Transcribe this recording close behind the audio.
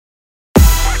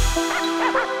What's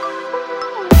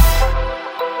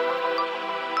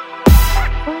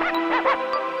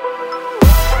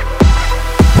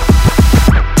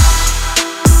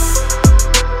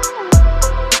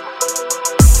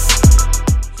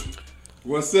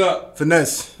up?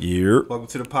 Finesse. Yep. Welcome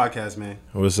to the podcast, man.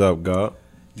 What's up, God?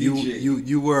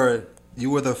 You were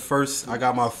the first. I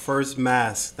got my first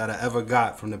mask that I ever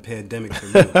got from the pandemic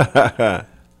from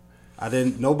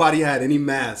you. Nobody had any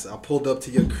masks. I pulled up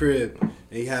to your crib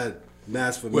and he had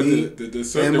masks for me.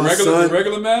 The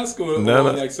regular mask or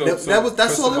like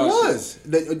that's all it was.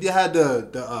 You had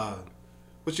the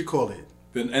what you call it?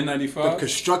 The N95? The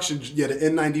construction, the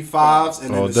N95s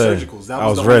and then the surgicals. That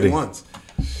was the ready. only ones.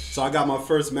 So I got my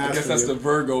first mask. I guess that's the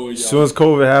Virgo. As soon as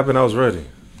COVID happened, I was ready.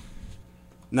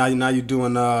 Now you're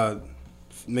doing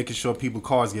making sure people's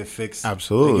cars get fixed.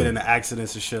 Absolutely. They get into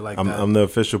accidents and shit like that. I'm the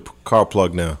official car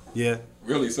plug now. Yeah.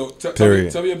 Really? So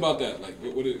tell me about that. Like,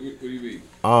 what do you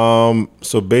mean?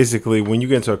 So basically, when you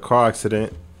get into a car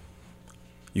accident,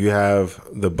 you have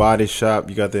the body shop,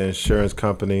 you got the insurance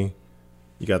company,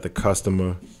 you got the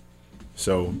customer.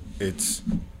 So it's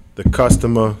the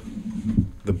customer,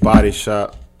 the body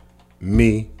shop,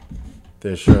 me, the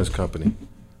insurance company.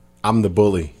 I'm the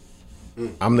bully.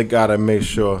 I'm the guy that makes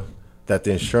sure that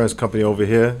the insurance company over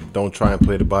here don't try and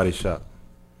play the body shop.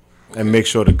 Okay. And make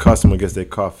sure the customer gets their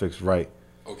car fixed right.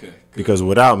 Okay. Good. Because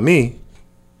without me,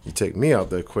 you take me out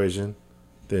the equation,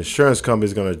 the insurance company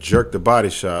is going to jerk the body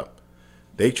shop.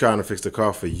 They trying to fix the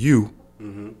car for you,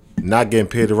 not getting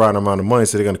paid the right amount of money,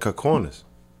 so they're going to cut corners.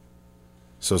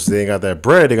 So they ain't got that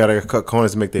bread, they got to cut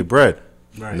corners to make their bread.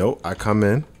 Right. No, I come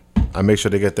in, I make sure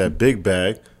they get that big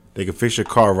bag, they can fix your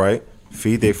car right,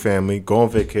 feed their family, go on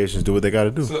vacations, do what they got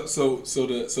to do. So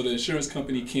the insurance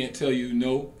company can't tell you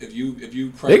no if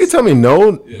you price. They can tell me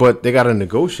no, but they got to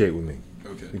negotiate with me.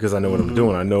 Okay. Because I know what I'm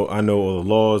doing. I know all the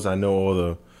laws, I know all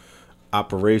the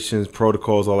operations,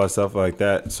 protocols, all that stuff like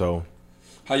that. So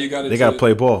how you got they got to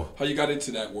play ball. How you got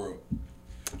into that world?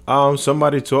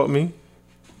 Somebody taught me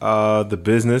the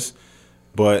business,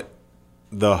 but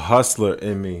the hustler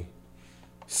in me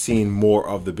seen more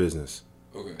of the business.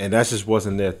 Okay. And that just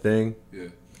wasn't their thing. Yeah.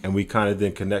 And we kind of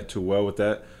didn't connect too well with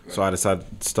that. Right. So I decided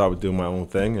to start doing my own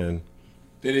thing. And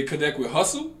did it connect with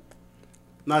hustle?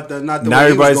 Not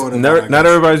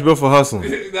everybody's built for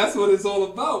hustling. That's what it's all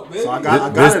about, man.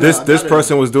 So this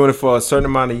person was doing it for a certain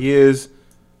amount of years,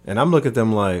 and I'm looking at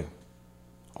them like,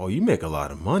 oh, you make a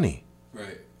lot of money.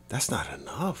 Right. That's not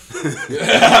enough.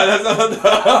 That's not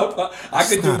enough. I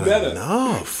can do better.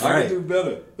 Enough. I can do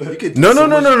better.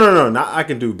 No. Not I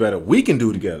can do better. We can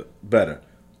do together better.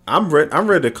 I'm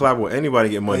ready to collaborate with anybody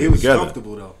to get money together. He was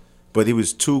comfortable though. But he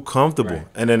was too comfortable. Right.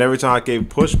 And then every time I gave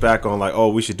pushback on like, oh,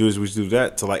 we should do this, we should do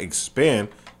that to like expand,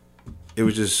 it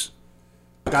was just.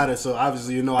 Got it. So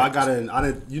obviously, I got an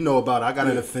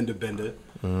offender bender.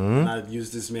 And I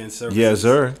used this man's services. Yes,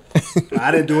 sir.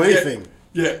 I didn't do anything.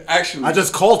 Yeah, actually. I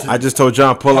just called him. I just told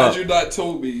John, pull up. Had you not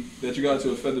told me that you got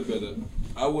into a fender bender,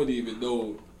 I wouldn't even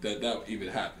know that even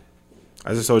happened.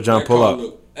 I just told John, pull up.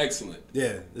 Looked excellent.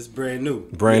 Yeah, it's brand new.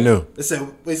 Brand new. They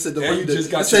said this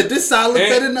side looked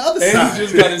better than the other side. And he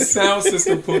just got his sound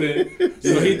system put in,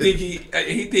 so he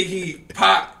think he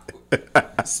popped,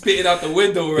 spitting out the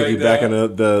window right now. Back in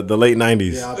the late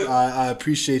 90s. Yeah, I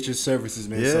appreciate your services,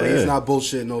 man. Yeah. So he's not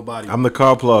bullshitting nobody. I'm the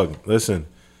car plug. Listen,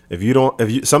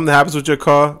 if something happens with your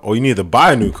car, or you need to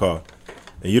buy a new car,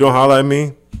 and you don't holler at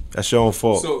me, that's your own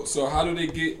fault. So how do they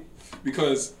get?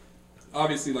 Because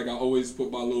obviously, like I always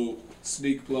put my little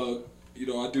sneak plug.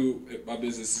 I do my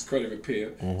business is credit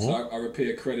repair, so I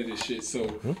repair credit and shit.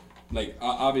 So, like I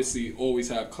obviously always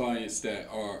have clients that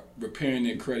are repairing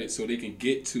their credit so they can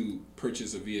get to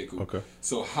purchase a vehicle. Okay.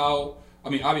 So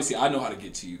obviously I know how to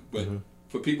get to you, but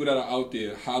for people that are out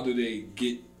there, how do they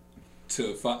get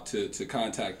to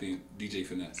contacting DJ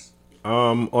Finesse?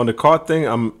 On the car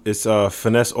thing, it's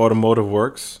Finesse Automotive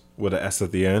Works with an S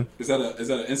at the end. Is that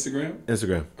an Instagram?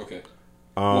 Instagram. Okay.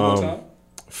 One more time.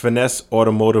 Finesse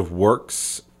Automotive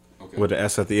Works with an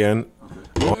S at the end.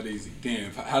 Okay. That easy.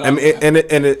 Damn.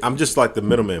 I'm just like the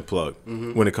middleman plug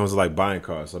when it comes to like buying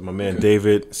cars. Like my man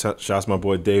David, shouts my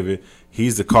boy David.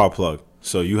 He's the car plug.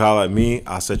 So you holler at me,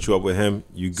 I'll set you up with him.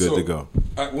 You good to go.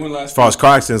 One last. As far as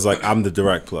car accidents, like I'm the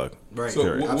direct plug. Right.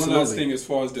 So one last thing, as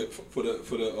far as for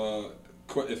the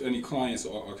if any clients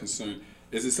are concerned.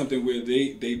 Is it something where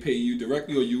they pay you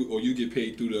directly, or you get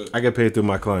paid through the? I get paid through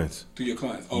my clients. Through your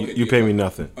clients. Okay. You pay me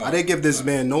nothing. I didn't give this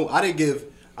man no. I didn't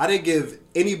give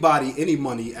anybody any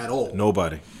money at all.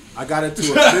 Nobody. I got into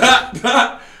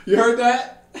a. You heard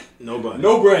that? Nobody.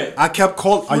 No bread. I kept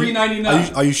calling.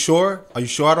 $3.99. Are you sure? Are you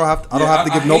sure I don't have to? I don't Yeah, have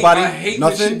to give hate, nobody I hate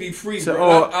nothing. That should be free, So,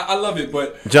 bro. I love it,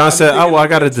 but John said, I'm "Oh, well, I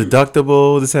got a thinking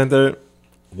deductible. This and that.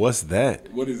 What's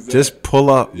that? What is that? Just pull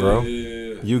up, bro.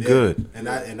 Yeah. You good? And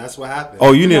that's what happened.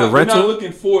 Oh, you need a We're not rental?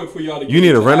 looking forward for y'all to. You get need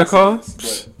a into rent a car?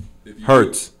 accidents, but if you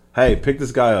Hurts. Hey, pick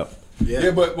this guy up.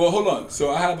 Yeah, but hold on. So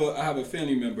I have a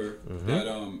family member Mm-hmm.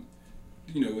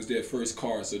 that was their first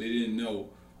car, so they didn't know,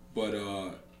 but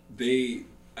they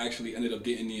actually ended up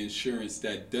getting the insurance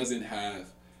that doesn't have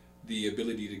the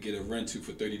ability to get a rental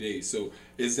for 30 days. So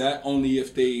is that only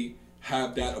if they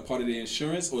have that a part of their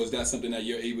insurance, or is that something that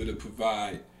you're able to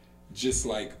provide just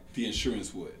like the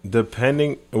insurance would?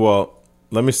 Well,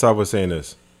 let me start with saying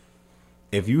this.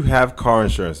 If you have car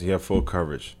insurance and you have full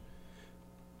coverage,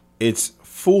 it's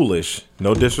foolish,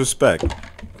 no disrespect,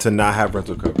 to not have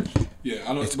rental coverage. Yeah,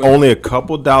 I know. It's only a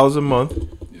couple dollars a month.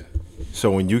 Yeah,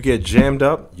 So when you get jammed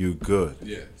up, you good.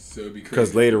 yeah. So it'd be crazy.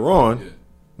 Because later on, Yeah.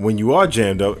 when you are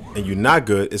jammed up and you're not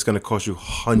good, it's going to cost you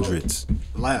hundreds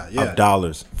of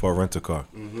dollars for a rental car.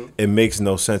 Mm-hmm. It makes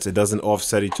no sense. It doesn't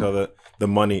offset each other. The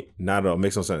money, not at all. It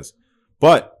makes no sense.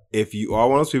 But if you are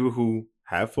one of those people who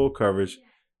have full coverage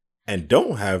and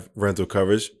don't have rental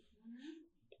coverage,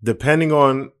 depending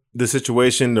on the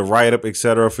situation, the write-up,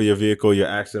 etc., for your vehicle, your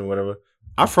accident, whatever,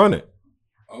 I front it.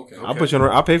 Okay. I'll put you on.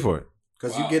 I'll pay for it.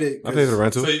 Because Wow. you get it. I'll pay for the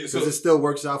rental. Because it still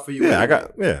works out for you. Yeah, I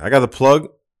got the plug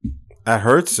at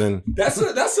Hertz, and That's a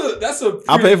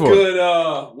I'll pretty pay for it. good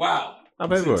wow. I'll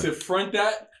pay for To it. front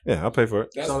that, Yeah, I'll pay for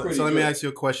it. that's So pretty let good. me ask you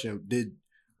a question.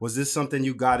 Was this something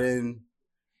you got in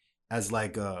as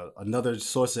like another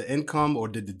source of income, or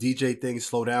did the DJ thing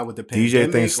slow down with the pandemic?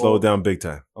 DJ thing slowed down big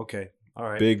time. Okay, all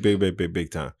right.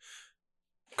 Big time.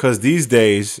 Because these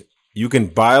days, you can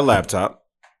buy a laptop,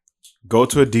 go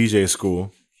to a DJ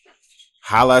school,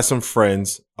 holla at some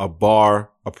friends, a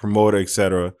bar, a promoter,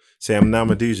 etc. Say, I'm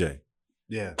a DJ.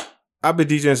 Yeah. I've been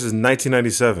DJing since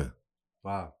 1997.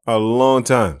 Wow. A long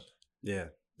time. Yeah.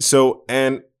 So,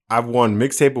 and I've won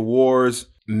mixtape awards.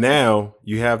 Now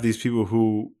you have these people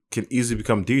who can easily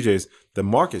become DJs. The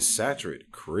market's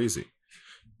saturated, crazy.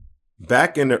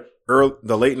 Back in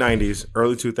the late 90s,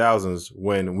 early 2000s,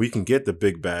 when we can get the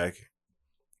big bag,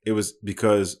 it was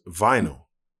because vinyl.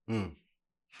 Mm.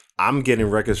 I'm getting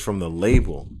records from the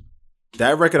label.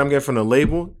 That record I'm getting from the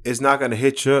label is not going to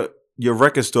hit your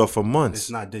record store for months. It's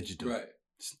not digital. Right.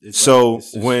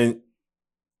 When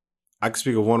I can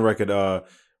speak of one record,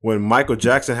 when Michael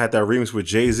Jackson had that remix with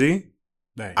Jay-Z,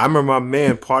 Right. I remember my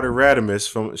man Party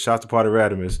Radimus shout out to Party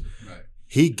Radimus. Right.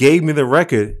 He gave me the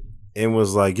record and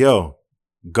was like, "Yo,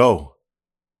 go."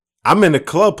 I'm in the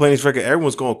club playing this record.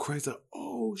 Everyone's going crazy. Like,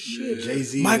 oh shit, Yeah.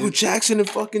 Jay-Z. Michael Jackson and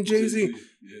fucking Jay-Z.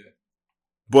 Yeah.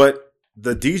 But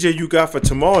the DJ you got for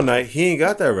tomorrow night, he ain't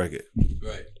got that record.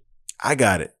 Right. I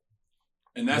got it.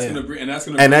 And that's Yeah. gonna bring. And that's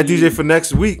gonna. And that bring DJ you- for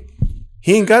next week,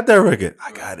 he ain't got that record.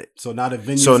 I got it. So now the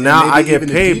venues. So and now maybe I get even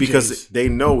the paid DJs, because they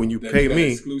know when you that pay got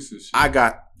me, exclusive shit. I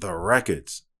got the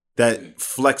records that Yeah.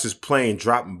 Flex is playing,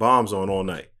 dropping bombs on all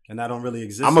night. and I don't really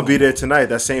exist. I'm gonna no be there more. tonight,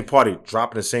 that same party,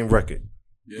 dropping the same record.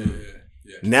 Yeah.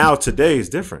 Now today is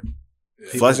different.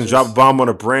 Yeah. Flex and drop a bomb on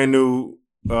a brand new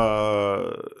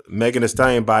Megan Thee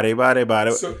Stallion body.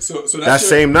 So that's That your,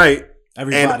 same night,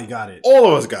 Everybody got it. all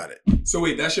of us got it. So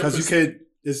wait, that's your.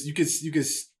 Because you could.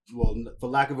 Well, for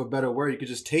lack of a better word, you could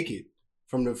just take it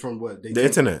from what they The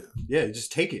internet. Yeah, you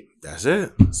just take it. That's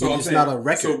it. So I'm It's saying, not a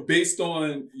record. So based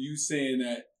on you saying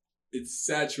that it's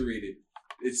saturated,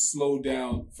 it's slowed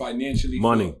down financially.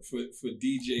 Money. for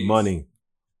DJs. Money.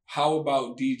 How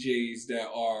about DJs that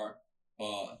are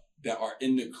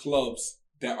in the clubs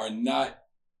that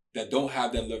don't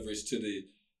have that leverage to the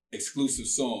exclusive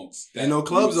songs? That Ain't no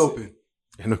clubs you was- open.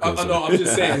 And of No, course, I'm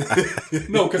just saying.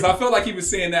 No, because I felt like he was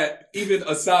saying that even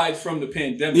aside from the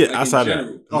pandemic, Yeah, like outside in of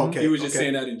general. Oh, okay, He was just okay.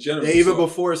 saying that in general. Yeah, even So-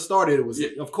 before it started, it was Yeah.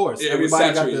 of course. Yeah, it was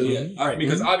everybody got saturated. the Yeah, right.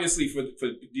 because obviously for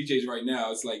DJs right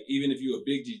now, it's like even if you're a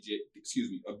big DJ,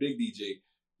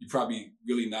 you're probably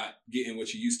really not getting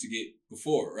what you used to get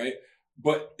before, right?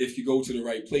 But if you go to the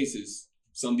right places,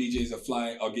 some DJs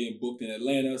are getting booked in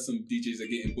Atlanta. Some DJs are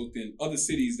getting booked in other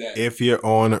cities that. if you're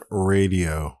on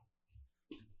radio,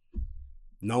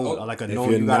 No, like a if known.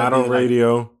 you're You gotta not be on like-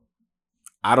 radio,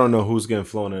 I don't know who's getting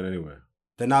flown in anywhere.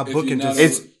 They're not If booking. you're not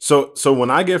Just It's so when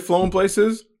I get flown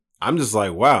places, I'm just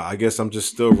like, wow, I guess I'm just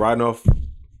still riding off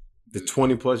the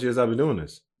 20 plus years I've been doing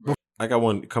this. I got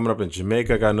one coming up in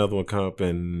Jamaica. I got another one coming up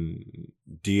in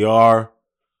DR.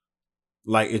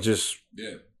 Like it just,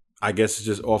 Yeah. I guess it's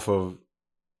just off of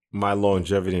my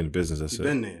longevity in the business. That's you've it.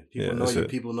 been there. People Yeah, know that's you. it.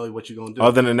 People know what you're gonna do.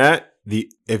 Other than that,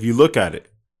 if you look at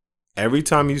it, every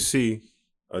time you see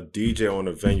a DJ on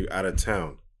a venue out of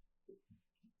town,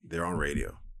 They're on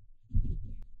radio.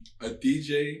 A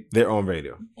DJ They're on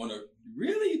radio. on a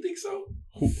really? You think so?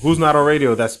 Who's not on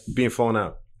radio that's being flown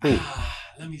out? Who?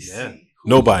 Let me Yeah. see. Who's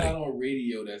Nobody. not on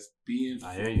radio that's being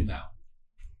I hear flown you. out?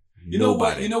 You know what?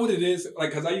 Nobody. You know what it is?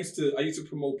 Like, cause I used to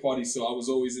promote parties, so I was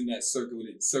always in that circuit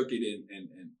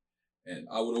and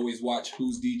I would always watch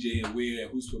who's DJing where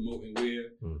and who's promoting where.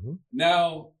 Mhm.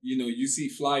 Now, you see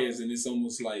flyers and it's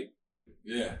almost like,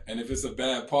 yeah. And if it's a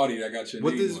bad party, that got your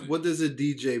name on it. What does a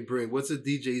DJ bring? What's a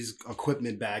DJ's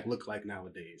equipment bag look like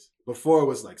nowadays? Before it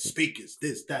was like speakers,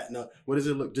 this, that, no. What does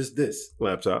it look? Just this.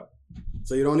 Laptop.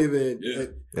 So you don't even. Yeah.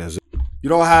 Yes. You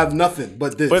don't have nothing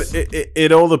but this. But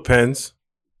it all depends.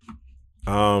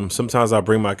 Sometimes I'll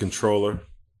bring my controller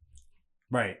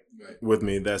right. with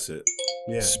me. That's it.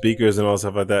 Yeah. Speakers and all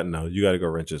stuff like that. No, you got to go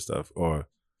rent your stuff, or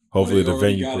hopefully They the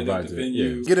already venue got it at provides the it. venue.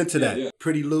 Yeah. Get into that. Yeah.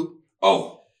 Pretty Lou.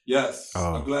 Oh, yes.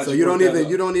 Oh. I'm glad So you don't brought that even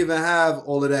up. you don't even have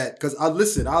all of that because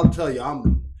I'll tell you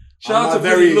Shout I'm out not to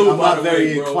very Pretty Lou, I'm by not the very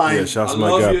way, bro. inclined. Yeah, shout out I to my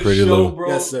love guy, your Pretty show, Lou. bro.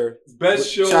 Yes, sir. Best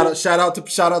show. Shout out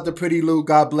to Pretty Lou.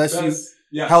 God bless you. Best,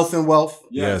 yes. Health and wealth.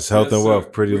 Yes, health and sir.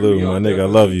 wealth, Pretty We Lou, are my nigga, I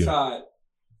definitely love you. tied.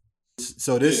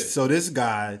 So this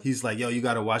guy, he's like, yo, you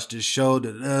got to watch this show.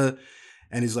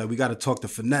 And he's like, we got to talk to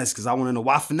Finesse because I want to know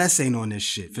why Finesse ain't on this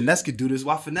shit. Finesse could do this.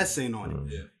 Why Finesse ain't on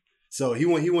it? Yeah. So he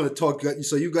want to talk.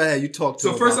 So you go ahead. You talk to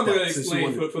So him first, I'm about going to that, since you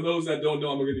explain wanted- for those that don't know.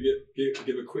 I'm going to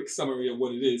give a quick summary of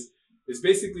what it is. It's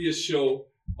basically a show,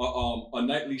 a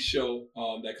nightly show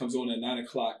that comes on at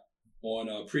 9:00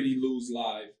 on Pretty Lou's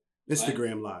Live.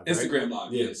 Instagram Live. Right? Instagram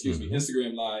Live, Yeah. yeah, excuse me,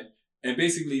 Instagram Live. And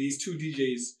basically, these two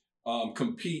DJs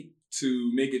compete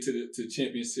to make it to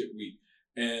championship week.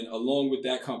 And along with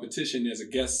that competition, there's a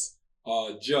guest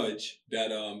judge that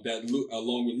Lou,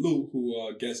 along with Lou, who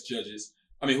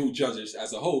who judges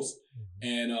as a host.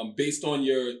 And based on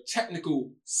your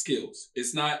technical skills,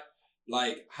 it's not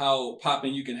like how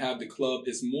popping you can have the club.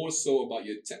 It's more so about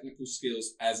your technical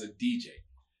skills as a DJ.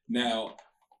 Now,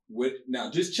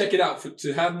 just check it out.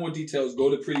 To have more details, go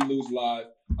to Pretty Lou's Live.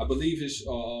 I believe his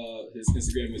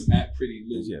Instagram is at Pretty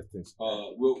Lou. Yeah,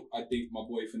 I think my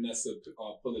boy Finesse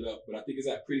pull it up, but I think it's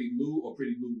at Pretty Lou or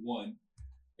Pretty Lou 1.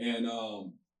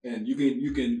 And you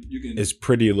can. It's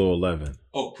Pretty Lou 11.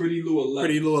 Oh, Pretty Lou 11.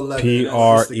 Pretty Lou 11.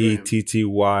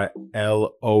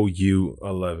 PRETTYLOU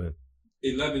 11.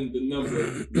 11, the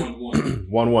number 11.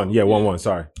 11. Yeah, 11.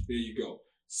 Sorry. There you go.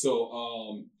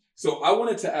 So I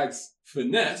wanted to ask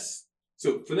Finesse.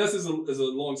 So Finesse is a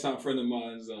longtime friend of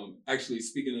mine. Actually,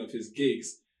 speaking of his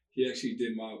gigs, he actually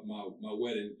did my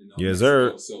wedding. In Yes,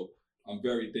 Mexico. sir. So I'm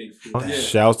very thankful. Yeah.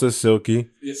 Shouts to Silky.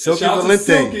 Yeah, Silky shout out to Valente.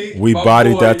 Silky, We my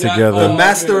bodied boy, that together. The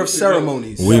master man, of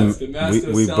ceremonies. We- Yes, the master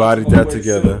of we ceremonies. bodied My that boy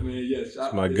together. Silk, man. Yes,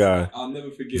 My guy. I'll never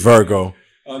forget it. Virgo.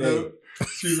 I'll never.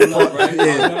 She's a lot, right? Yeah.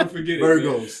 I'll never forget it. Man.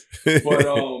 Virgos.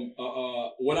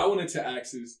 But what I wanted to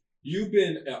ask is, you've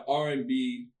been an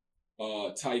R&B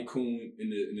tycoon in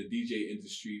the DJ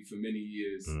industry for many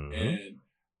years, and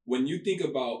when you think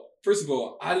about, first of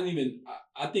all, I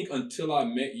think until I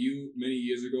met you many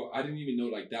years ago, I didn't even know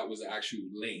like that was an actual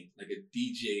lane, like a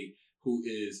DJ who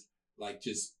is like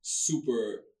just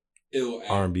super ill at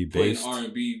R&B putting based.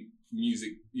 R&B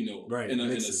music, Right, in a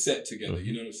mixes. set together.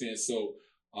 You know what I'm saying? So,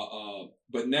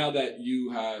 but now that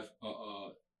you have,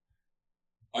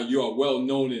 you are well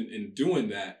known in doing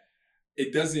that,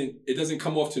 it doesn't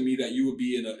come off to me that you would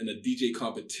be in a DJ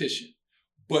competition,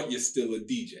 but you're still a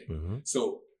DJ.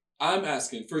 So I'm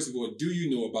asking, first of all, do you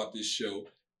know about this show?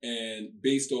 And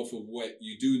based off of what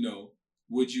you do know,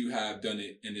 would you have done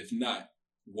it? And if not,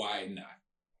 why not?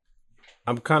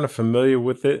 I'm kind of familiar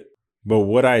with it, but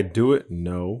would I do it?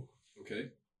 No. Okay.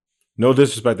 No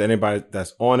disrespect to anybody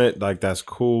that's on it. Like, that's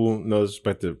cool. No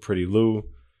disrespect to Pretty Lou.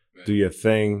 Right. Do your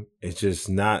thing. It's just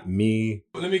not me.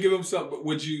 But let me give him something. But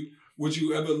would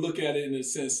you ever look at it in a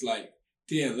sense like,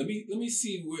 damn, let me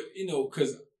see what,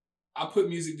 because I put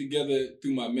music together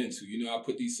through my mental. I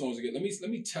put these songs together. Let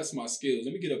me test my skills.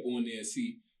 Let me get up on there and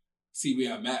see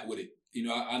where I'm at with it.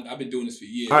 I've been doing this for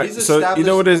years. All right, He's so you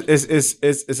know what it established-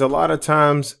 is? It's a lot of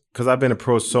times, because I've been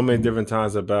approached so many different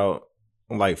times about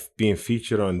like being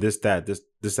featured on this, that, and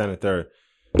the third.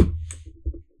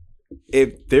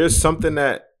 If there's something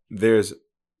that there's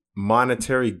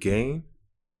monetary gain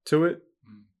to it,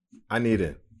 I need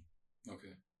it.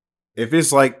 Okay. If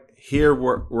it's like, here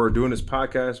we're doing this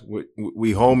podcast,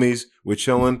 we homies, we're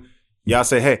chilling. Y'all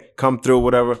say, hey, come through,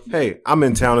 whatever. Hey, I'm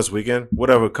in town this weekend,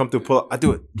 whatever. Come through, pull up. I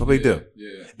do it. No big deal.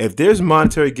 Yeah. If there's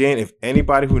monetary gain, if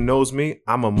anybody who knows me,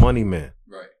 I'm a money man.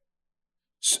 Right.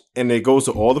 And it goes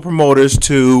to all the promoters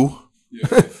too.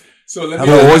 Yeah. So let me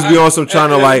You'll always be on some trying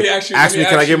to like let me ask me,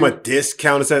 can I give him a you-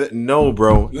 discount? No,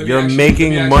 bro. Let me You're ask you- making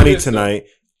let me ask you money this, though. tonight.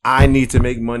 I need to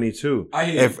make money too. I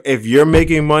hear If you're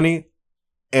making money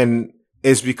and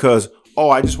it's because, oh,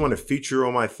 I just want to feature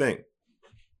on my thing.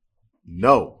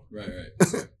 No. Right.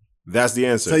 That's the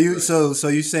answer. So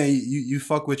you saying you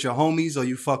fuck with your homies or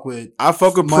you fuck with I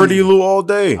fuck with money? Pretty Lou all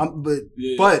day.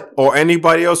 But Or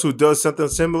anybody else who does something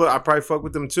similar, I probably fuck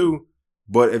with them too.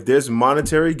 But if there's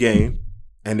monetary gain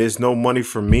and there's no money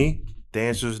for me, the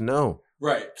answer is no.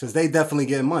 Right. Because they definitely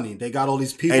get money. They got all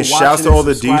these people. And watching shouts to all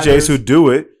the subscribers. DJs who do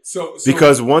it. So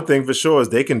Because one thing for sure is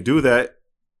they can do that,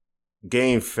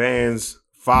 gain fans,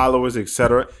 followers,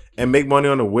 etc., and make money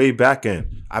on the way back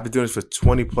end. I've been doing this for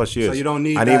 20 plus years. So you don't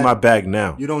need. I need my bag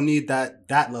now. You don't need that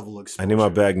level of exposure. I need my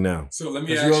bag now. So let me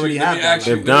 'Cause ask you you. already Let have me that. ask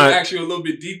you. If Let not- me ask you a little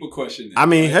bit deeper question. Then, I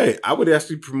mean, right? hey, I would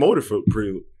actually promote it for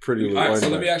Pretty Lou. All right. So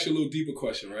anyway. let me ask you a little deeper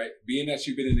question, right? Being that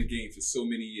you've been in the game for so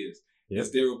many years, Yep.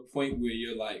 is there a point where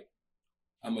you're like,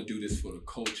 I'm gonna do this for the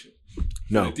culture?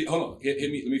 No, Hold on. Hit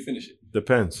me. Let me finish it.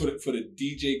 depends. For the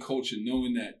DJ culture,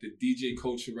 knowing that the DJ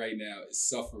culture right now is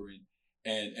suffering,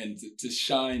 and to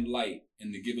shine light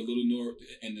and to give a little more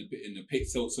in the pay.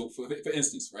 So for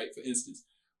instance, right? For instance,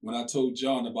 when I told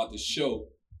John about the show,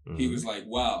 he was like,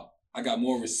 "Wow, I got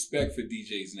more respect for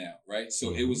DJs now." Right?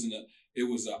 So it was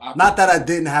Not that I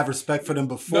didn't have respect for them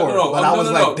before, but I was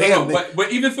like, damn.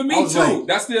 But even for me I was too, like-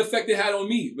 that's the effect it had on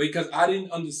me because I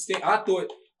didn't understand. I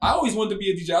thought. I always wanted to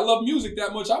be a DJ. I love music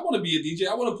that much. I want to be a DJ.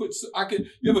 I want to put.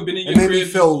 You ever been in your It made crib? me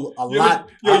feel a lot.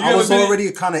 you I ever was been-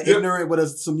 already kind of ignorant with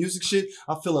some music shit.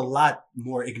 I feel a lot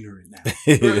more ignorant now.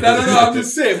 No. I'm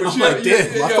just saying. But I'm like,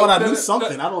 damn. I thought I knew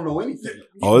something. I don't know anything.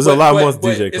 Oh, there's a lot more but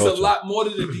DJ It's culture. a lot more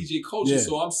to the DJ culture. Yeah.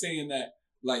 So I'm saying that,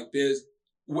 like,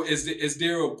 is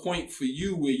there a point for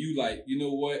you where you like, you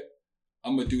know what?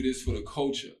 I'm gonna do this for the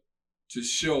culture to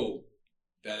show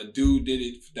that a dude did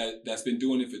it that's been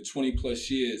doing it for 20 plus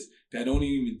years that don't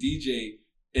even DJ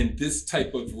in this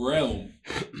type of realm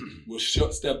will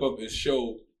step up and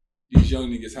show these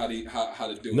young niggas how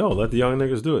to do it. No, let the young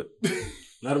niggas do it.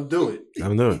 Let them do it. Let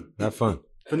them do it. Have fun.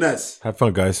 Finesse. Have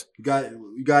fun, guys. You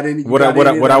got any? What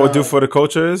I would do for the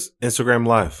culture is Instagram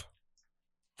Live.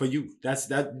 for you. That's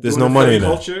that. There's doing no it for money the in that.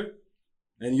 culture,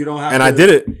 and you don't have. And to, I did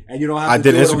it. And you don't have. I to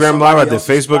did do it on Instagram Live. I somebody did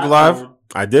else's Facebook Live. platform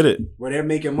I did it. where they're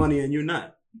making money and you're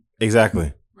not.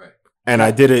 Exactly. Right. And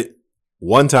I did it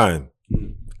one time.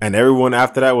 Mm. And everyone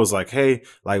after that was like, hey,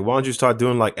 like, why don't you start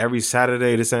doing like every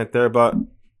Saturday, this and third? But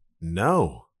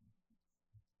no.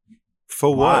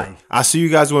 For what? Why? I'll see you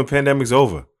guys when pandemic's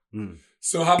over. Mm.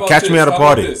 So how about Catch this? me at a How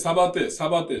party. About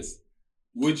this?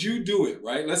 Would you do it?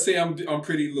 Right. Let's say I'm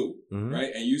Pretty Lou, Mhm.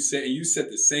 right? And you said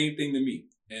the same thing to me.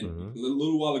 And Mhm. a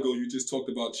little while ago, you just talked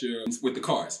about with the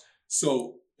cars.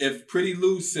 So if Pretty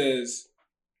Lou says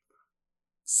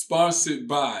sponsored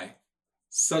by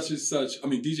such and such, I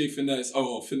mean DJ Finesse.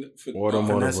 Automotive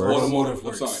Finesse Works. Automotive. I'm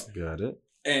Works. sorry. Got it.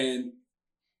 And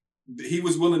he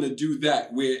was willing to do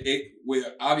that where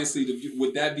obviously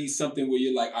would that be something where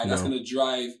you're like, all right, that's No. going to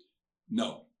drive?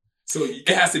 No. So it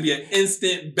has to be an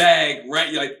instant bag,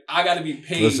 right? You're like, I got to be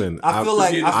paid. Listen, I feel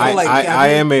like I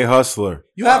am a hustler.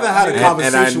 you haven't had a And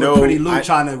conversation I know- with Pretty Lou I-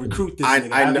 trying to recruit this I-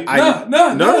 nigga. I- have you? I-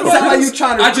 No. No. It's not like you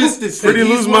trying to I recruit just this Pretty nigga.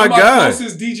 Lou's he's my one of my guy.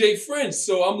 closest DJ friends.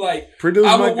 So I'm like, Pretty Lou's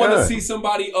I my would want to guy. see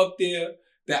somebody up there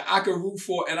that I could root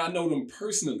for, and I know them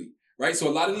personally, right? So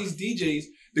a lot of these DJs,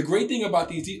 the great thing about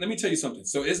these, let me tell you something.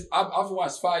 So I've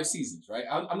watched 5 seasons, right?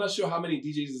 I'm not sure how many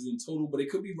DJs is in total, but it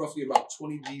could be roughly about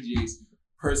 20 DJs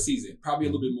per season, probably a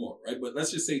little bit more, right? But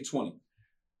let's just say 20.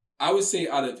 I would say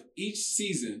out of each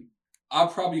season, I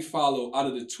probably follow out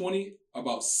of the 20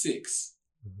 about 6.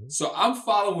 Mhm. So I'm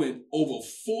following over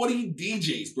 40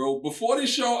 DJs, bro. Before this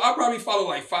show, I probably follow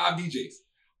like 5 DJs.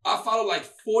 I follow like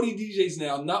 40 DJs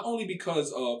now, not only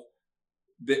because of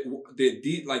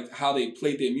like how they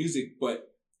played their music,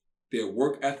 but their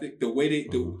work ethic, the way they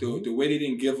the way they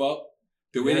didn't give up,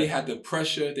 the way they had the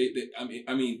pressure.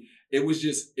 I mean, it was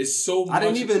just it's so much. I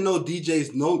didn't even know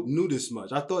DJs knew this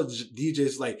much. I thought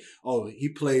DJs like, oh, he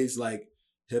plays like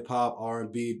hip hop,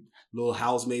 R&B, little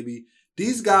house maybe.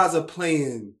 These guys are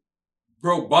playing.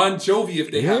 Bro, Bon Jovi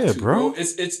if they have to, bro.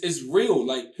 It's real,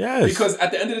 like Yes. because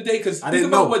at the end of the day, because I think didn't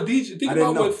about know. what DJ, think I didn't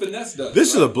about know. what Finesse does. This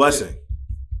is right? a blessing.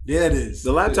 Yeah, it is.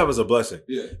 The laptop is a blessing.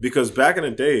 Yeah. Because back in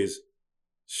the days,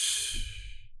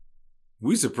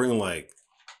 we used to bring like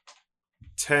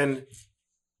 10,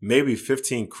 maybe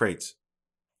 15 crates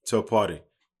to a party.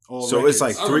 All So it's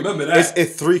like I 3. remember that.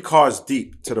 It's 3 cars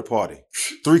deep to the party.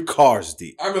 3 cars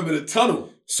deep. I remember the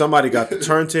tunnel. Somebody got the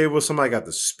turntable, somebody got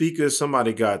the speakers,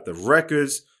 somebody got the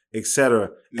records,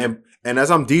 etc. Yeah. And as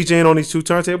I'm DJing on these 2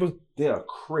 turntables, there are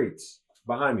crates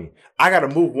behind me. I got to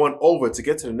move one over to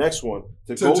get to the next one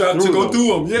to go through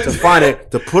them. Yeah. To find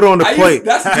it, to put on the plate.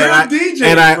 That's good DJ,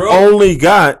 and I bro. only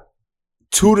got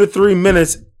 2 to 3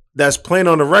 minutes that's playing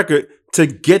on the record to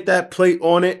get that plate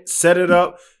on it, set it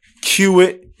up, cue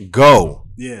it, go.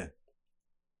 Yeah.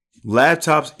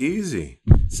 Laptop's easy.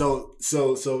 So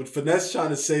Finesse trying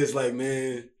to say is like,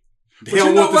 man, they But don't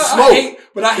you know want the what? smoke. I hate,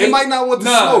 but I hate, They might not want the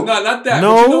nah, smoke. Nah, not that.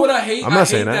 No, But you know what I hate? I'm not I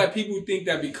saying hate that. that people think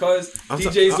that because I'm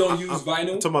DJs don't I'm use vinyl.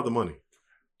 I'm talking about the money.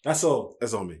 That's all.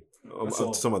 That's on me. I'm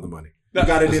talking about the money. You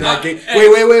got it in that game. Hey.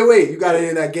 Wait. You got it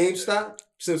in that GameStop?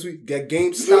 Since we got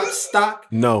GameStop stock?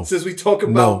 No. Since we talk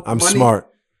about No, I'm money? smart.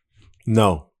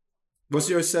 No. What's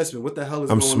your assessment? What the hell is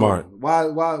I'm going smart. on?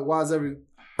 Why is every...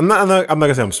 I'm not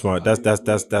gonna say I'm smart. That's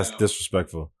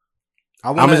disrespectful.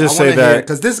 I'ma just say that-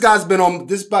 because this guy's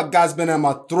been at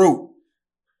my throat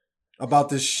about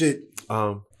this shit.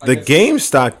 The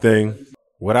GameStop thing,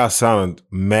 without sounding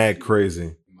mad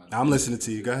crazy, I'm listening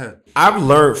to you. Go ahead. I've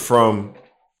learned from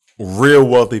real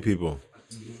wealthy people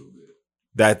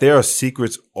that there are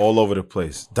secrets all over the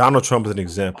place. Donald Trump is an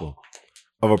example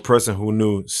of a person who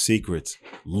knew secrets,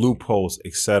 loopholes,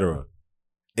 etc.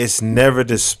 It's never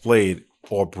displayed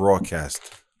or broadcast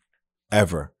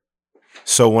ever.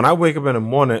 So when I wake up in the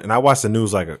morning and I watch the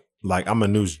news like I'm a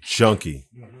news junkie.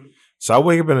 So I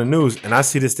wake up in the news and I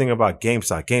see this thing about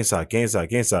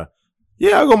GameStop.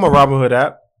 Yeah, I go on my Robinhood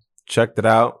app, checked it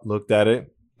out, looked at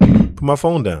it, put my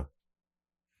phone down.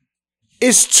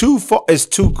 It's too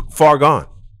far gone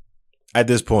at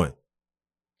this point.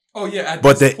 Oh yeah,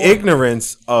 But the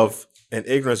ignorance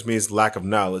means lack of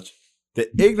knowledge. The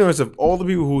ignorance of all the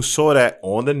people who saw that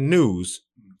on the news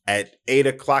at 8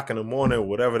 o'clock in the morning, or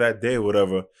whatever that day,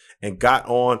 whatever, and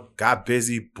got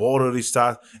busy, bought all these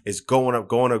stocks. It's going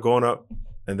up,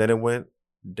 and then it went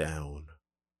down.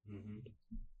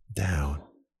 Down.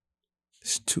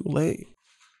 It's too late.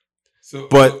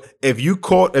 But if you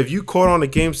caught on the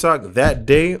GameStop that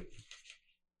day,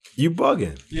 you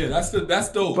bugging. Yeah, that's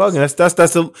dope. Bugging. That's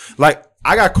the like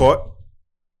I got caught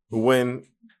when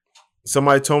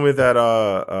somebody told me that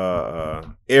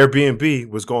Airbnb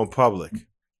was going public.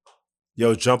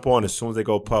 Yo, jump on as soon as they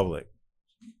go public.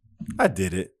 I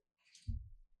did it.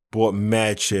 Bought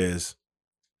mad shares.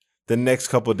 The next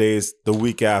couple of days, the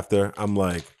week after, I'm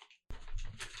like,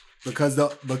 because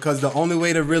the only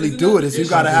way to really do it is you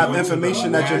got to have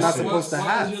information that you're not supposed to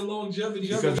have.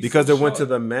 Because it went to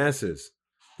the masses.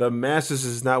 The masses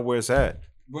is not where it's at.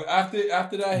 But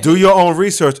after that, Do your own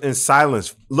research in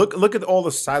silence. Look at all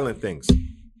the silent things.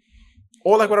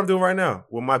 Or like what I'm doing right now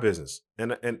with my business.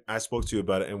 And I spoke to you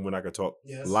about it and when I could talk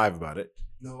live about it.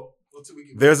 No.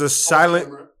 There's a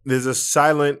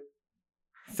silent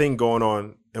thing going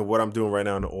on in what I'm doing right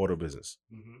now in the auto business.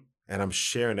 Mm-hmm. And I'm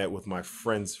sharing that with my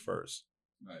friends first.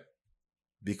 Right.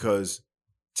 Because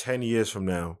 10 years from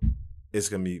now, it's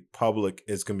going to be public.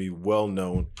 It's going to be well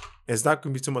known. It's not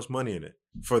going to be too much money in it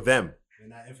for them.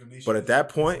 And that information but at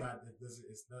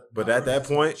that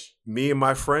point, me and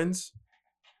my friends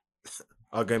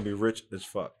are going to be rich as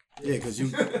fuck. Yeah, because you...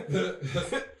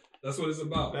 That's what it's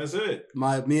about. That's it.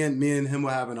 Me and him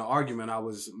were having an argument.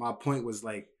 My point was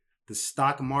like the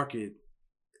stock market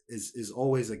is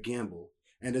always a gamble.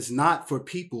 And it's not for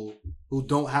people who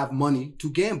don't have money to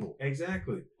gamble.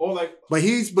 Exactly. But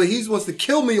he wants to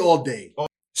kill me all day.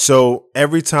 So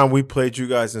every time we played you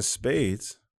guys in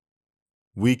spades,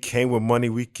 we came with money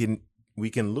we can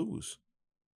lose.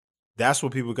 That's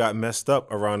what people got messed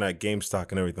up around that GameStop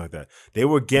and everything like that. They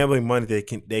were gambling money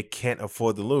they can't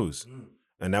afford to lose.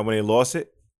 And now when they lost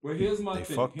it, well, here's my they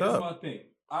thing. fucked Here's up. my thing.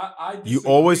 I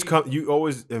disagree. You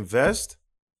always invest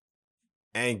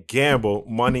and gamble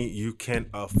money you can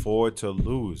afford to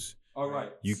lose. All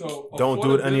right. You so don't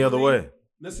do it any other way.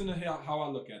 Listen to how I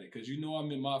look at it, because you know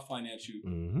I'm in my financial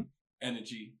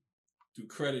energy through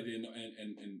credit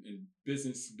and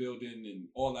business building and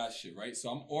all that shit, right? So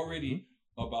I'm already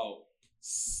about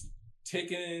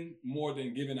taking in more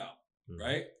than giving out,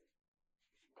 right?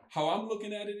 How I'm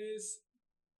looking at it is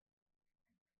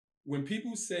when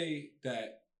people say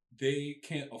that they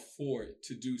can't afford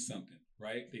to do something,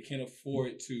 right? They can't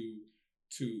afford to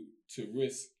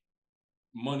risk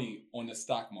money on the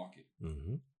stock market.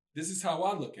 This is how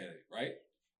I look at it, right?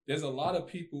 There's a lot of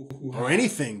people who or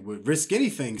anything would risk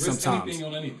anything sometimes. Anything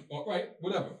on anything, right?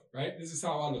 Whatever, right? This is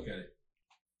how I look at it.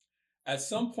 At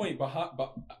some point,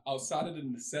 outside of the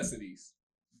necessities,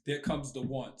 there comes the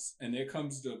wants, and there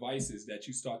comes the vices that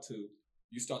you start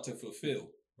to fulfill,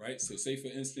 right? So, say for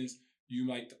instance, you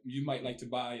might like to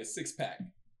buy a 6-pack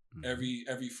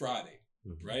every Friday,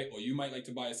 right? Or you might like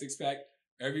to buy a 6-pack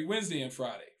every Wednesday and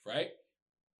Friday, right?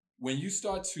 When you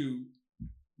start to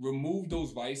remove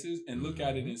those vices and look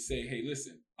at it and say, hey,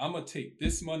 listen, I'm going to take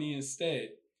this money instead,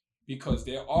 because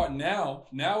there are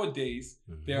nowadays,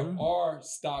 there are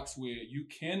stocks where you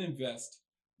can invest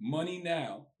money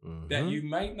now that you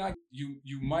might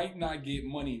not get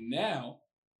money now,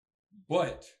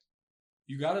 but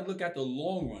you got to look at the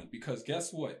long run, because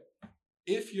guess what?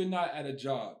 If you're not at a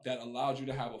job that allows you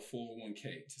to have a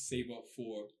 401k to save up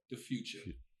for the future,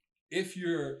 if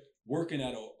you're working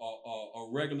at a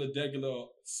regular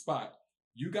spot,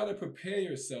 you got to prepare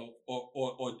yourself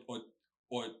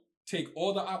or take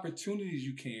all the opportunities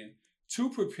you can to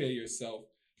prepare yourself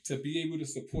to be able to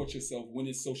support yourself when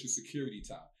it's Social Security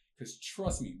time. Because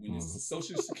trust me, when it's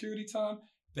Social Security time,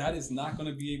 that is not going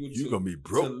to be able You're gonna be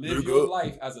broke, to live your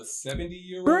life as a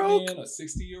 70-year-old man, a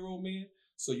 60-year-old man.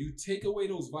 So you take away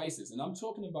those vices. And I'm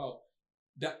talking about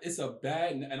that it's a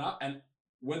bad, and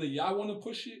whether y'all want to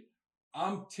push it,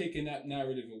 I'm taking that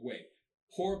narrative away.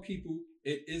 Poor people,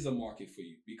 it is a market for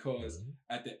you, because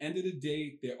at the end of the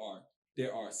day,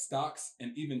 there are stocks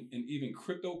and even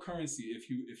cryptocurrency. If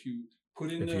you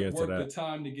put in the work, the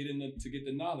time to get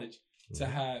the knowledge, to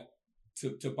have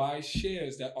to buy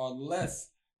shares that are less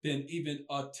than even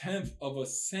a tenth of a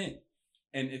cent.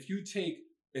 And if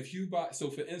you buy, so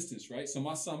for instance, right? So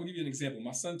my son, I'm gonna give you an example.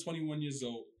 My son's 21 years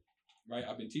old, right?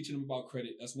 I've been teaching him about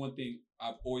credit. That's one thing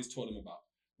I've always taught him about.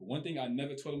 But one thing I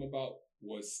never taught him about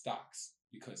was stocks,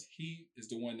 because he is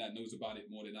the one that knows about it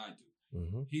more than I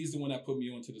do. He's the one that put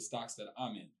me onto the stocks that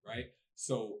I'm in, right?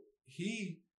 So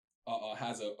he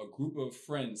has a group of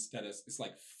friends it's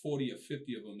like 40 or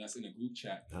 50 of them that's in a group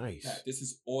chat. Nice. This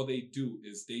is all they do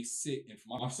is they sit and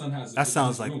my son has that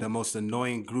sounds like the most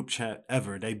annoying group chat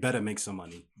ever. They better make some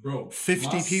money, bro. 50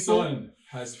 my people. My son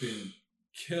has been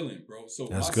killing, bro. So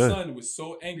that's my good. son was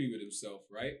so angry with himself,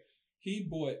 right? He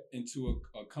bought into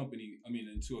a company,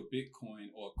 into a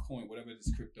Bitcoin or a coin, whatever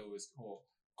this crypto is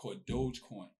called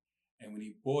Dogecoin. And when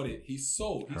he bought it, he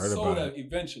sold. He sold that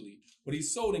eventually, but he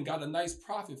sold and got a nice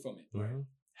profit from it. Right?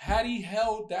 Had he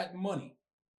held that money,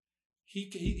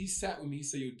 he sat with me. He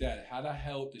said, "Yo, Dad, had I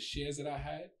held the shares that I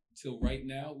had till right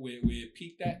now, where it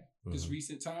peaked at this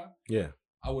recent time,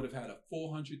 I would have had a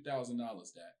 $400,000,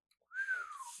 Dad.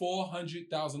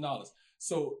 $400,000.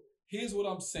 So here's what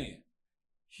I'm saying.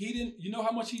 He didn't. You know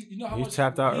how much he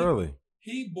tapped out early.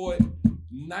 He bought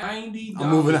 $90.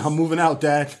 I'm moving out,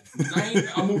 Dad.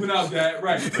 I'm moving out, Dad.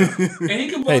 Right. And he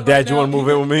can. Hey, Dad, you want to move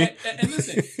in with me? And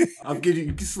listen,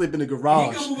 you can sleep in the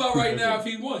garage. He can move out right now if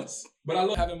he wants. But I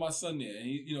love having my son there. And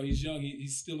he's young.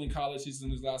 He's still in college. He's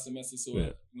in his last semester. So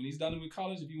when he's done with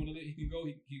college, if he want to, he can go.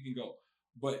 He can go.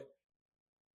 But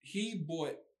he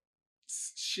bought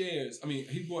shares.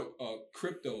 He bought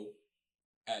crypto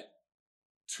at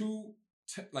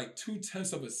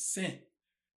 0.2 of a cent.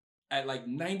 At like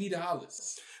 $90,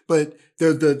 but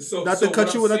not to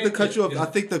cut you off. I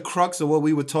think the crux of what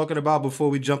we were talking about before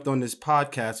we jumped on this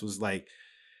podcast was like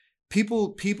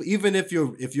people. Even if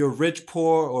you're rich,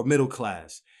 poor, or middle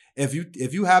class, if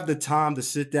you have the time to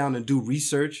sit down and do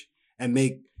research and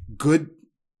make good,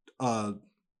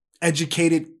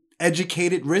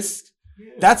 educated risks,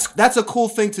 that's a cool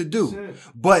thing to do.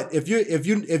 But if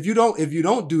you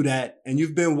don't do that, and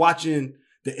you've been watching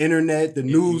the internet, the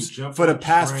news for the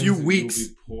past few weeks,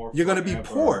 you're gonna be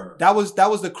poor. That was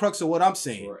the crux of what I'm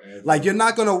saying. Forever. Like you're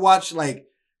not gonna watch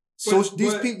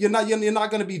these people. You're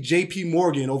not gonna be JP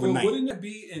Morgan overnight. But wouldn't it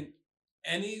be in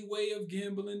any way of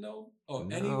gambling though, or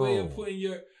any way of putting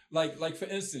your like for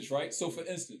instance, right? So for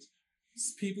instance,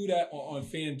 people that are on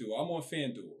FanDuel, I'm on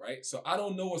FanDuel, right? So I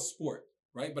don't know a sport,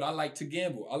 right? But I like to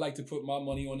gamble. I like to put my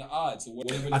money on the odds or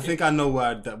whatever. I think I know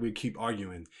why that we keep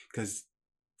arguing, because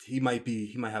he might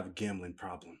have a gambling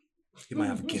problem. He might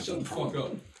have a gambling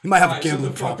problem. He might have a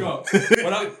gambling problem.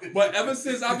 But ever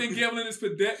since I've been gambling this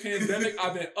pandemic,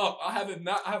 I've been up. I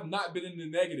have not been in the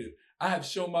negative. I have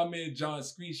shown my man John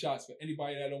screenshots for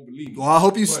anybody that don't believe me. Well, I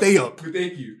hope you stay up.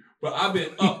 Thank you. But I've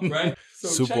been up, right? So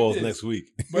Super Bowl's next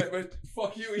week. But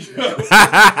fuck you.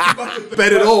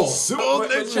 Bet it all. Super Bowl's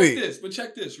next week. But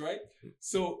check this, right?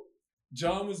 So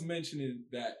John was mentioning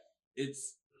that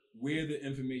it's where the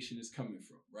information is coming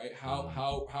from, right? How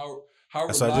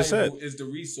reliable is the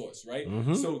resource, right?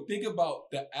 So think about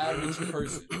the average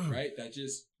person, right? That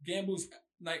just gambles.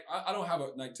 Like I don't have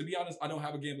to be honest, I don't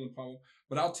have a gambling problem,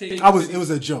 but I'll take. It was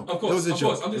a joke. Of course, it was a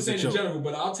joke. I'm just saying in general,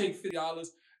 but I'll take $50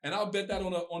 and I'll bet that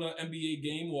on an NBA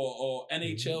game or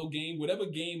NHL game, whatever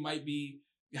game might be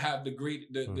have the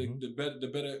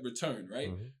better return,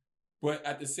 right? But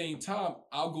at the same time,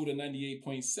 I'll go to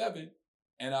 98.7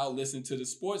 and I'll listen to the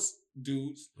sports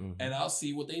dudes, and I'll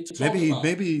see what they talk about.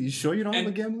 Maybe you sure you don't have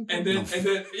a gambling? And then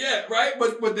yeah, right.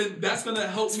 But then that's gonna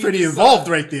help. It's me pretty decide. involved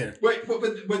right there. Wait,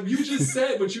 but you just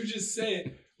said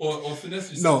or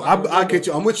finesse yourself. No, I get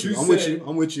you. I'm with you.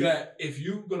 I'm with you. That if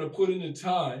you're gonna put in the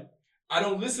time, I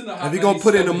don't listen to. If you're gonna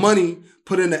put in the money,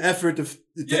 put in the effort to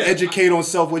educate on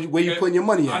self where you putting your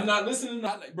money at. I'm not listening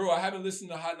to bro. I haven't listened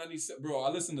to Hot 97. Bro, I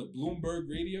listen to Bloomberg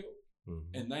Radio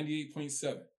and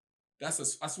 98.7.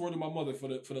 I swear to my mother for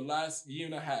the last year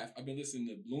and a half, I've been listening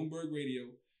to Bloomberg Radio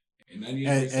and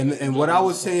 98.7. And what I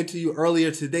was saying to you earlier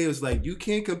today was like, you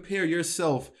can't compare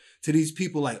yourself to these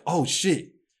people like, oh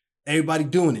shit, everybody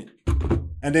doing it.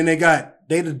 And then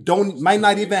might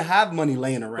not even have money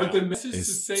laying around. But the message to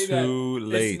say that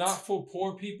late. it's not for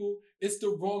poor people, it's the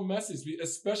wrong message,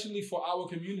 especially for our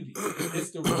community. It's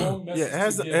the wrong message.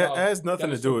 Yeah, it has nothing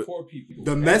to do with poor people.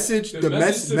 The message,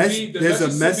 there's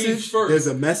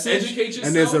a message,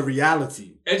 and there's a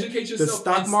reality. Educate yourself. The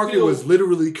stock market was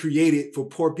literally created for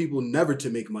poor people never to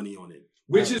make money on it.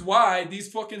 Which is why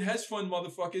these fucking hedge fund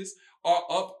motherfuckers are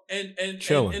up and in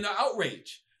an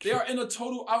outrage. They are in a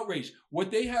total outrage. What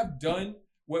they have done,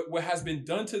 what has been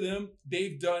done to them,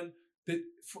 they've done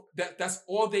that's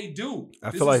all they do.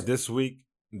 I feel like this week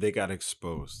they got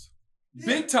exposed.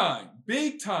 Big time.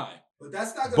 But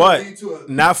that's not going to lead to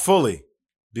not fully,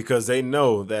 because they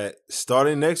know that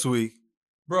starting next week,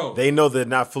 bro, they know they're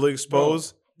not fully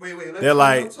exposed. Wait. They're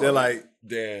like,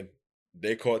 Dan,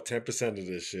 they caught 10% of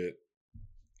this shit.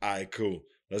 All right, cool.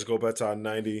 Let's go back to our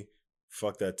 90.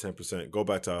 Fuck that 10%. Go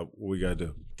back to what we gotta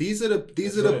do. These are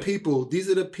the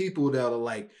people that are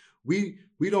like,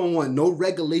 we don't want no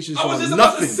regulations on nothing. I was just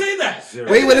about to say that.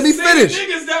 Wait, let me finish.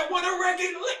 Niggas that want to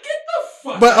regulate, get the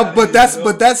fuck.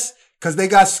 But that's because they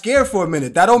got scared for a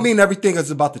minute. That don't mean everything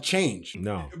is about to change.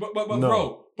 No. But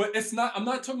bro, but it's not. I'm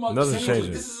not talking about nothing's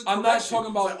changing. I'm not talking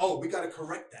about. Like, we gotta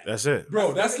correct that. That's it,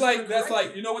 bro. That's like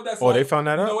you know what that's. Oh, like? They found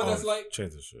that out. You know what that's like?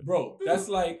 Change the shit, bro. That's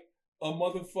like a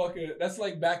motherfucker. That's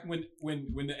like back when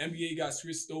the NBA got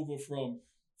switched over from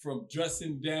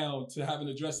dressing down to having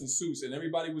to dress in suits, and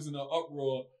everybody was in an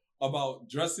uproar about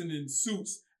dressing in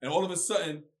suits, and all of a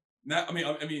sudden, now I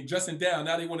mean dressing down.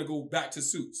 Now they want to go back to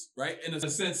suits, right? In a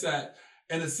sense that.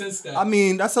 I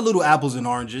mean, that's a little apples and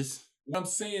oranges. What I'm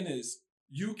saying is,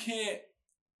 you can't.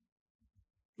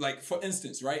 Like for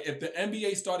instance, right? If the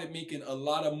NBA started making a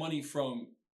lot of money from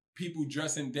people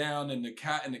dressing down in the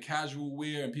casual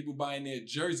wear and people buying their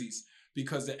jerseys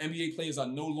because the NBA players are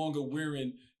no longer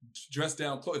wearing dress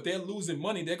down clothes. If they're losing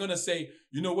money, they're gonna say,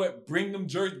 you know what, bring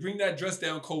that dress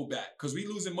down code back because we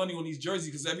losing money on these jerseys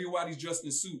because everybody's dressed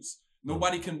in suits.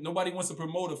 Nobody wants to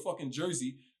promote a fucking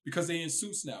jersey because they're in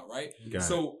suits now, right?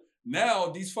 So now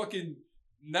these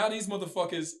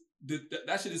motherfuckers,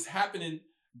 that shit is happening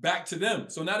back to them.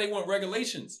 So now they want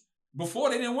regulations. Before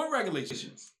they didn't want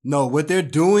regulations. No, what they're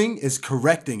doing is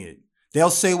correcting it. They'll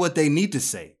say what they need to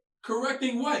say.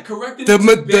 Correcting what? Correcting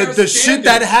the shit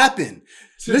that happened.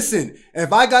 Listen,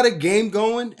 if I got a game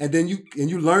going and then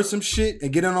you learn some shit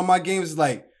and get in on my games, it's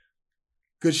like,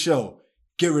 good show.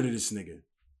 Get rid of this nigga.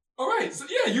 All right, so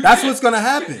yeah, that's what's gonna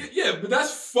happen. Yeah, but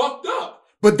that's fucked up.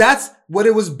 But that's what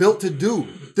it was built to do.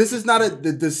 This is not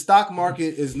the stock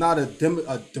market is not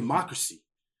a democracy.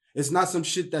 It's not some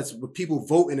shit that's where people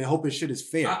voting and hoping shit is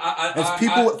fair. It's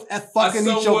people fucking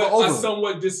each other over.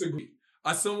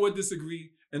 I somewhat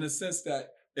disagree in the sense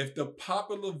that if the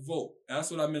popular vote, and that's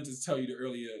what I meant to tell you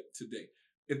earlier today,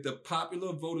 if the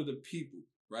popular vote of the people,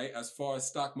 right, as far as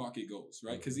stock market goes,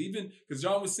 right, because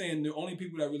John was saying the only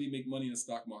people that really make money in the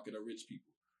stock market are rich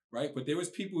people, right? But there was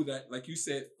people that, like you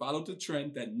said, followed the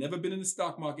trend, that never been in the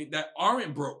stock market, that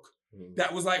aren't broke.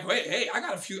 That was like, hey, I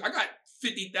got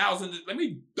 50,000. Let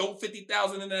me throw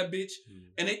 50,000 in that bitch,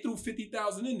 and they threw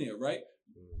 50,000 in there, right?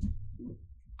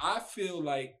 I feel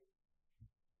like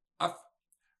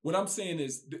what I'm saying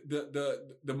is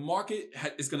the market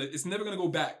it's never gonna go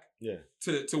back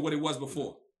to what it was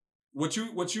before. What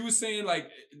you were saying, like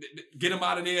get them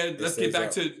out of there, let's get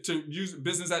back to use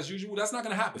business as usual. That's not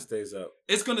gonna happen. It stays up.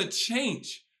 It's gonna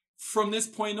change from this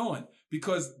point on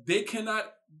because they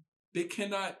cannot.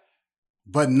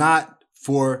 But not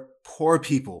for poor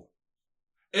people.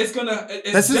 It's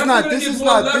definitely gonna give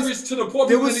more leverage to the poor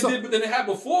people than they had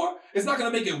before. It's not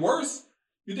gonna make it worse.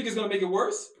 You think it's gonna make it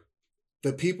worse?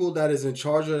 The people that is in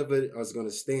charge of it are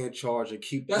gonna stay in charge and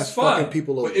keep that's fine. Fucking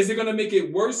people over. But is it gonna make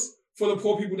it worse for the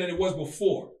poor people than it was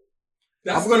before?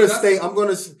 I'm gonna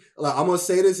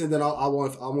say this, and then I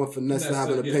want Finesse to have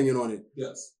an opinion on it.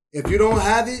 Yes. If you don't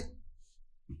have it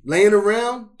laying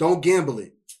around, don't gamble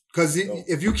it. Because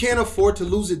if you can't afford to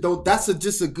lose it, that's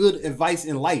just a good advice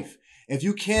in life. If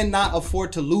you cannot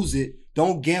afford to lose it,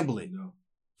 don't gamble it. No.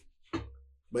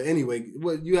 But anyway,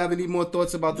 what you have any more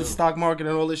thoughts about the stock market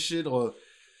and all this shit, or?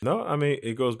 No, I mean,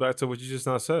 it goes back to what you just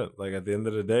now said. Like, at the end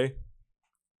of the day,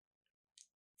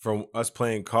 from us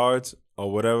playing cards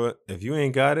or whatever, if you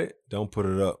ain't got it, don't put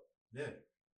it up. Yeah.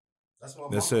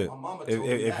 That's it.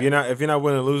 If you're not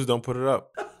willing to lose, don't put it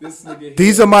up. This nigga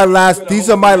These here-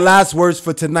 are my last words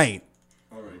for tonight.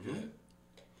 All right, go ahead.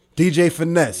 DJ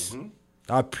Finesse,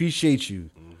 I appreciate you.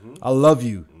 I love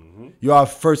you. You're our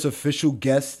first official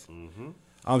guest.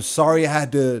 I'm sorry I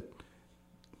had to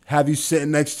have you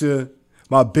sitting next to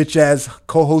my bitch ass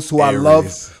co-host who I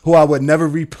love, who I would never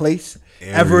replace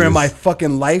ever in my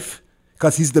fucking life,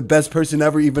 because he's the best person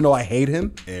ever, even though I hate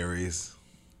him. Aries.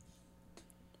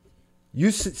 You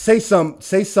say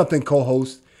something,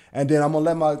 co-host, and then I'm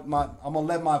gonna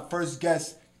let my first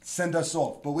guest send us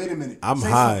off. But wait a minute, I'm Say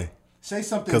high. something. Say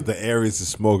something. Because the Aries is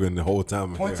smoking the whole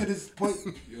time. Point to this point.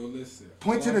 Yo, listen.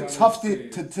 Point to All the I gotta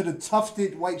tufted say- to the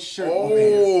tufted white shirt over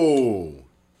here. Oh.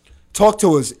 Talk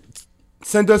to us.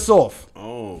 Send us off.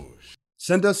 Oh.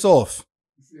 Send us off.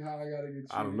 See how I gotta get you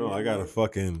I don't know. here, I got bro? a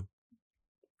fucking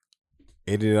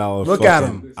 $80. Look at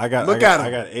him. I got Look at him. I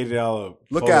got $80.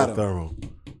 Look at him. Thermal.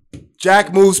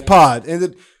 Jack Moves Pod.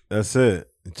 And That's it.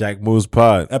 Jack Moves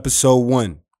Pod. episode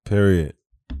 1. Period.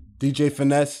 DJ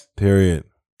Finesse, Period.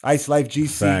 Ice Life GC,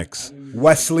 Facts.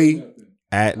 Wesley,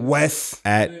 At Wes,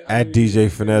 at I at didn't DJ even say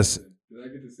Finesse nothing. Did I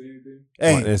get to say anything?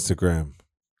 on hey, Instagram.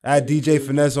 at DJ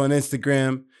Finesse on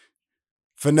Instagram,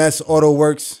 Finesse Auto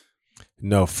Works.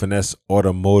 No, Finesse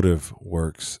Automotive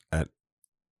Works at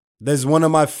There's one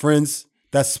of my friends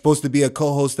that's supposed to be a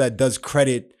co-host that does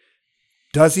credit.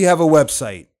 Does he have a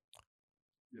website?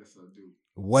 Yes, I do.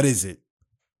 What is it?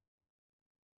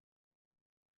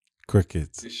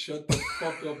 Crickets. It's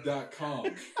shutthefuckup.com.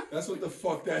 That's what the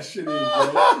fuck that shit is, bro.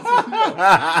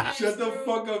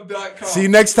 Shutthefuckup.com. See you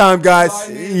next time, guys.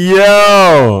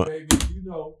 Yo. Baby, you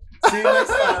know. See you next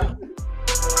time.